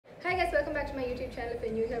YouTube channel. If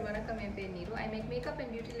you're new here, vanakkam, en per Neeru. I make makeup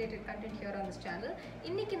and beauty related content here on this channel.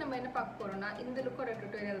 Inniki நம்ம என்ன பார்க்க போறோம்னா இந்த லுக்கோட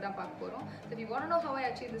tutorial தான் பார்க்க போறோம். So if you want to know how I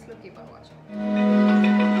achieve this look, keep on watching.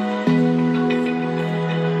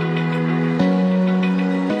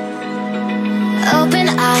 Open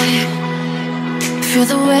eye, feel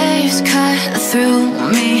the waves cut through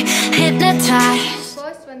me, hypnotized.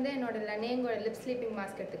 First வந்து என்னோட LANEIGE lip sleeping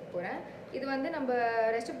mask எடுத்துக்க போறேன். இது வந்து நம்ம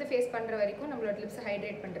rest of the face பண்ற வரைக்கும் நம்மளோட lips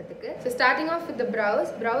hydrate பண்றதுக்கு. So starting off with the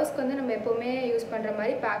brows வந்து நம்ம எப்பவுமே யூஸ் பண்ற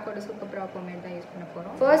மாதிரி pack ஓட SuperBrowww pomade தான் யூஸ் பண்ண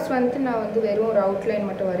போறோம். First வந்து நான் வந்து வெறும் ஒரு outline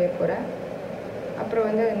மட்டும் வரைய போறேன். அப்புறம்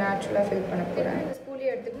வந்து அது naturally fill பண்ண போறேன். இந்த ஸ்பூலி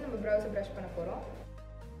எடுத்துட்டு நம்ம brows brush பண்ண போறோம்.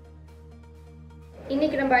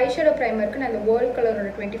 இன்னைக்கு நம்ம eyeshadow primerக்கு நான் இந்த world color-ஓட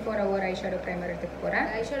 24-hour eyeshadow primer எடுத்துக்க போறேன்.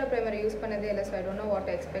 eyeshadow primer யூஸ் பண்ணதே இல்ல, so I don't know what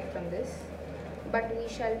to expect from this. But we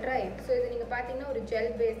shall try it. So இது நீங்க பாத்தீங்கன்னா ஒரு gel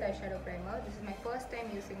based eyeshadow primer. This is my first time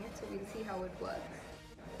using it, so we'll see how it works.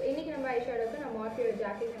 So இன்னைக்கு நம்ம eyeshadowக்கு நான் MORPHE ஓட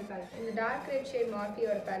Jaclyn palette. இந்த dark red shade MORPHE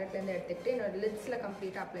ஓட palette ல இருந்து எடுத்துட்டு என்னோட lidsல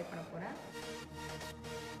கம்ப்ளீட்டா அப்ளை பண்ண போறேன்.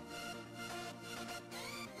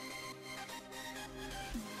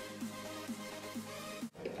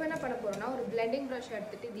 இப்போ என்ன பண்ண போறோம்னா ஒரு blending brush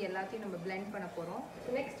எடுத்துட்டு இது எல்லாத்தையும் நம்ம blend பண்ண போறோம். So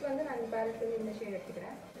next வந்து நான் இந்த palette ல இந்த shade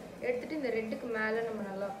எடுத்துக்கிறேன். எடுத்துட்டு இந்த ரெட்க்கு மேல நம்ம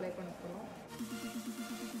நல்லா அப்ளை பண்ண போறோம்.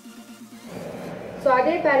 So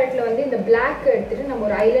அதே palette-ல வந்து இந்த black எடுத்துட்டு நம்ம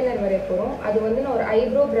ஒரு eyeliner வரைய போறோம். அது வந்து நான் ஒரு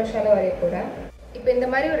eyebrow brush-ஆல வரைய போறேன். இப்போ இந்த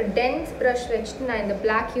மாதிரி ஒரு dense brush வச்சிட்டு நான் இந்த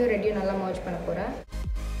black-யும் red-யும் நல்லா merge பண்ண போறேன்.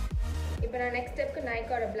 இப்போ நான் next step-க்கு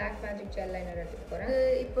Nykaa black magic gel liner எடுத்துக்க போறேன்.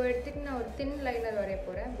 இப்போ எடுத்துட்டு நான் ஒரு thin liner வரைய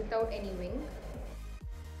போறேன் without any wing.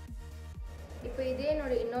 இப்போ இதே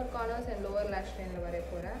என்னோட inner corners and lower lash line-ல வரைய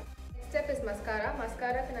போறேன். Next step is mascara.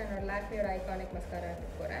 Mascara-க்கு நான் என்னோட Lakme Eyeconic mascara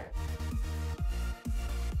எடுத்துக்க போறேன்.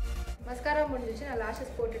 Mascara முடிஞ்சிச்சு, நான் lashes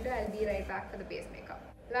போட்டுட்டு I'll be right back for the base makeup.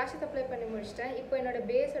 Lashes apply பண்ணி முடிச்சிட்டேன். இப்போ என்னோட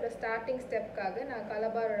base ஓட starting step-க்காக நான்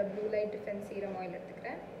Colorbar ஓட blue light defense serum oil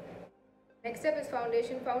எடுத்துக்கிறேன். Next step is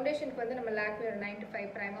foundation. Foundation-க்கு வந்து நம்ம Lakme ஓட 9 to 5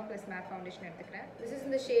 primer plus matte foundation எடுத்துக்கிறேன். This is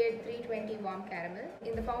in the shade 320 warm caramel.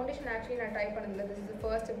 இந்த foundation actually நான் try பண்ணதில்லை. This is the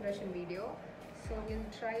first impression video. So we'll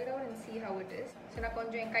try it out and see how it is. So நான்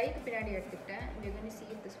கொஞ்சம் என் கைக்கு பின்னாடி எடுத்துக்கிட்டேன். We're going to see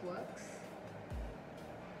if this works.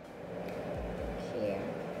 Okay.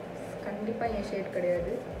 கண்டிப்பா இந்த ஷேட்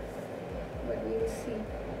கிடையாது, பட் we will see.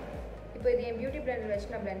 இப்போ இது என் பியூட்டி பிளெண்டர்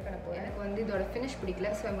வச்சு நான் blend பண்ண போறேன். எனக்கு வந்து இதோட finish பிடிக்கல,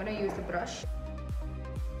 so I'm going to use the brush.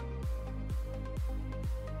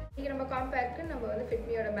 இங்க நம்ம காம்பாக்ட்க்கு நம்ம வந்து Fit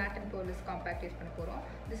Me ஓட matte and poreless compact use பண்ண போறோம்.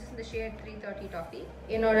 This is the shade 330 Toffee.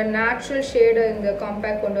 என்னோட natural shade இந்த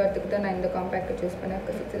காம்பாக்ட் கொண்டு வரதுக்கு தான் நான் இந்த காம்பாக்ட் சூஸ் பண்ணேன்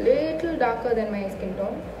because it's a little darker than my skin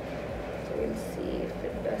tone. So we'll see if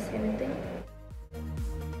it does anything.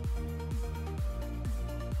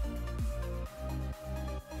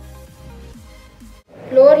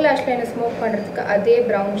 Lower lash line smoke பண்றதுக்கு அதே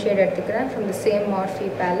brown shade எடுத்துக்கிறேன் from the same MORPHE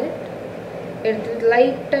palette. எடுத்துட்டு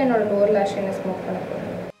லைட்டா என்னோட lower lash line smoke பண்ண போறேன்.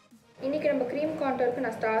 இன்னைக்கு நம்ம cream contourக்கு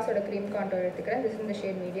நான் Stars ஓட cream contour எடுத்துக்கிறேன். This is the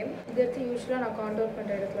shade medium. இது எடுத்து யூசுவலா நான் contour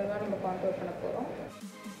பண்ற இடத்துல தான் நம்ம contour பண்ண போறோம்.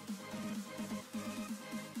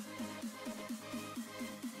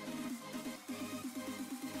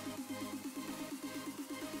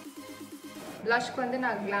 blush வந்து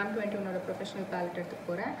நான் Glam 21 ஓட professional palette எடுத்துக்க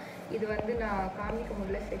போறேன். இது வந்து நான் காமிக்க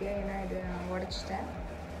முடியல சரியா, ஏன்னா இது நான் உடைச்சிட்டேன்,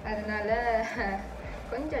 அதனால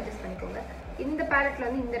கொஞ்சம் அட்ஜஸ்ட் பண்ணிக்கோங்க. இந்த palette-ல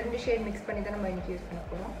வந்து இந்த ரெண்டு ஷேட் மிக்ஸ் பண்ணி தான் நம்ம இன்னைக்கு யூஸ் பண்ண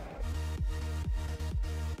போறோம்.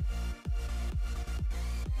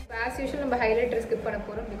 As usual நம்ம highlighter skip பண்ண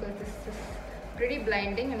போறோம் because this is pretty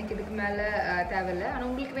blinding. எனக்கு இதுக்கு மேல தேவையில்லை, ஆனா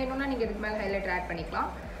உங்களுக்கு வேணும்னா நீங்க இதுக்கு மேல highlighter ஆட்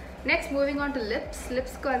பண்ணிக்கலாம். Next moving on to lips.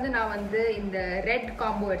 Lipsக்கு வந்து நான் வந்து இந்த red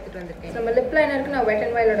combo எடுத்துட்டு வந்திருக்கேன். நம்ம lip linerக்கு நான் Wet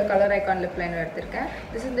n Wild ஓட Color Icon lip liner எடுத்துர்க்கேன்.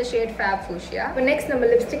 This is the shade Fab Fuchsia. இப்போ next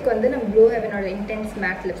நம்ம lipstick வந்து நம்ம Blue Heaven ஓட Intense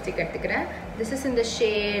Matte lipstick எடுத்துக்கிறேன். This is in the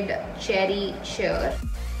shade Cherry Sheer.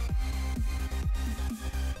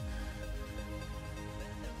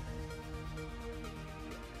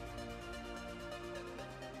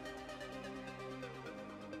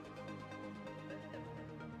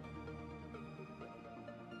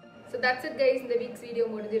 So that's it guys, இந்த week's video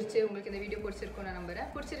முடிஞ்சிருச்சு. உங்களுக்கு இந்த வீடியோ பிடிச்சிருக்கும் நான் நம்புறேன்.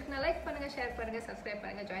 பிடிச்சிருக்குனா லைக் பண்ணுங்க, ஷேர் பண்ணுங்க, சப்ஸ்கிரைப்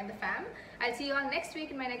பண்ணுங்க, join the fam. I'll see you all next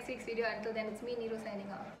week in my next week's video. Until then, it's me Neeru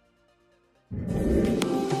signing off.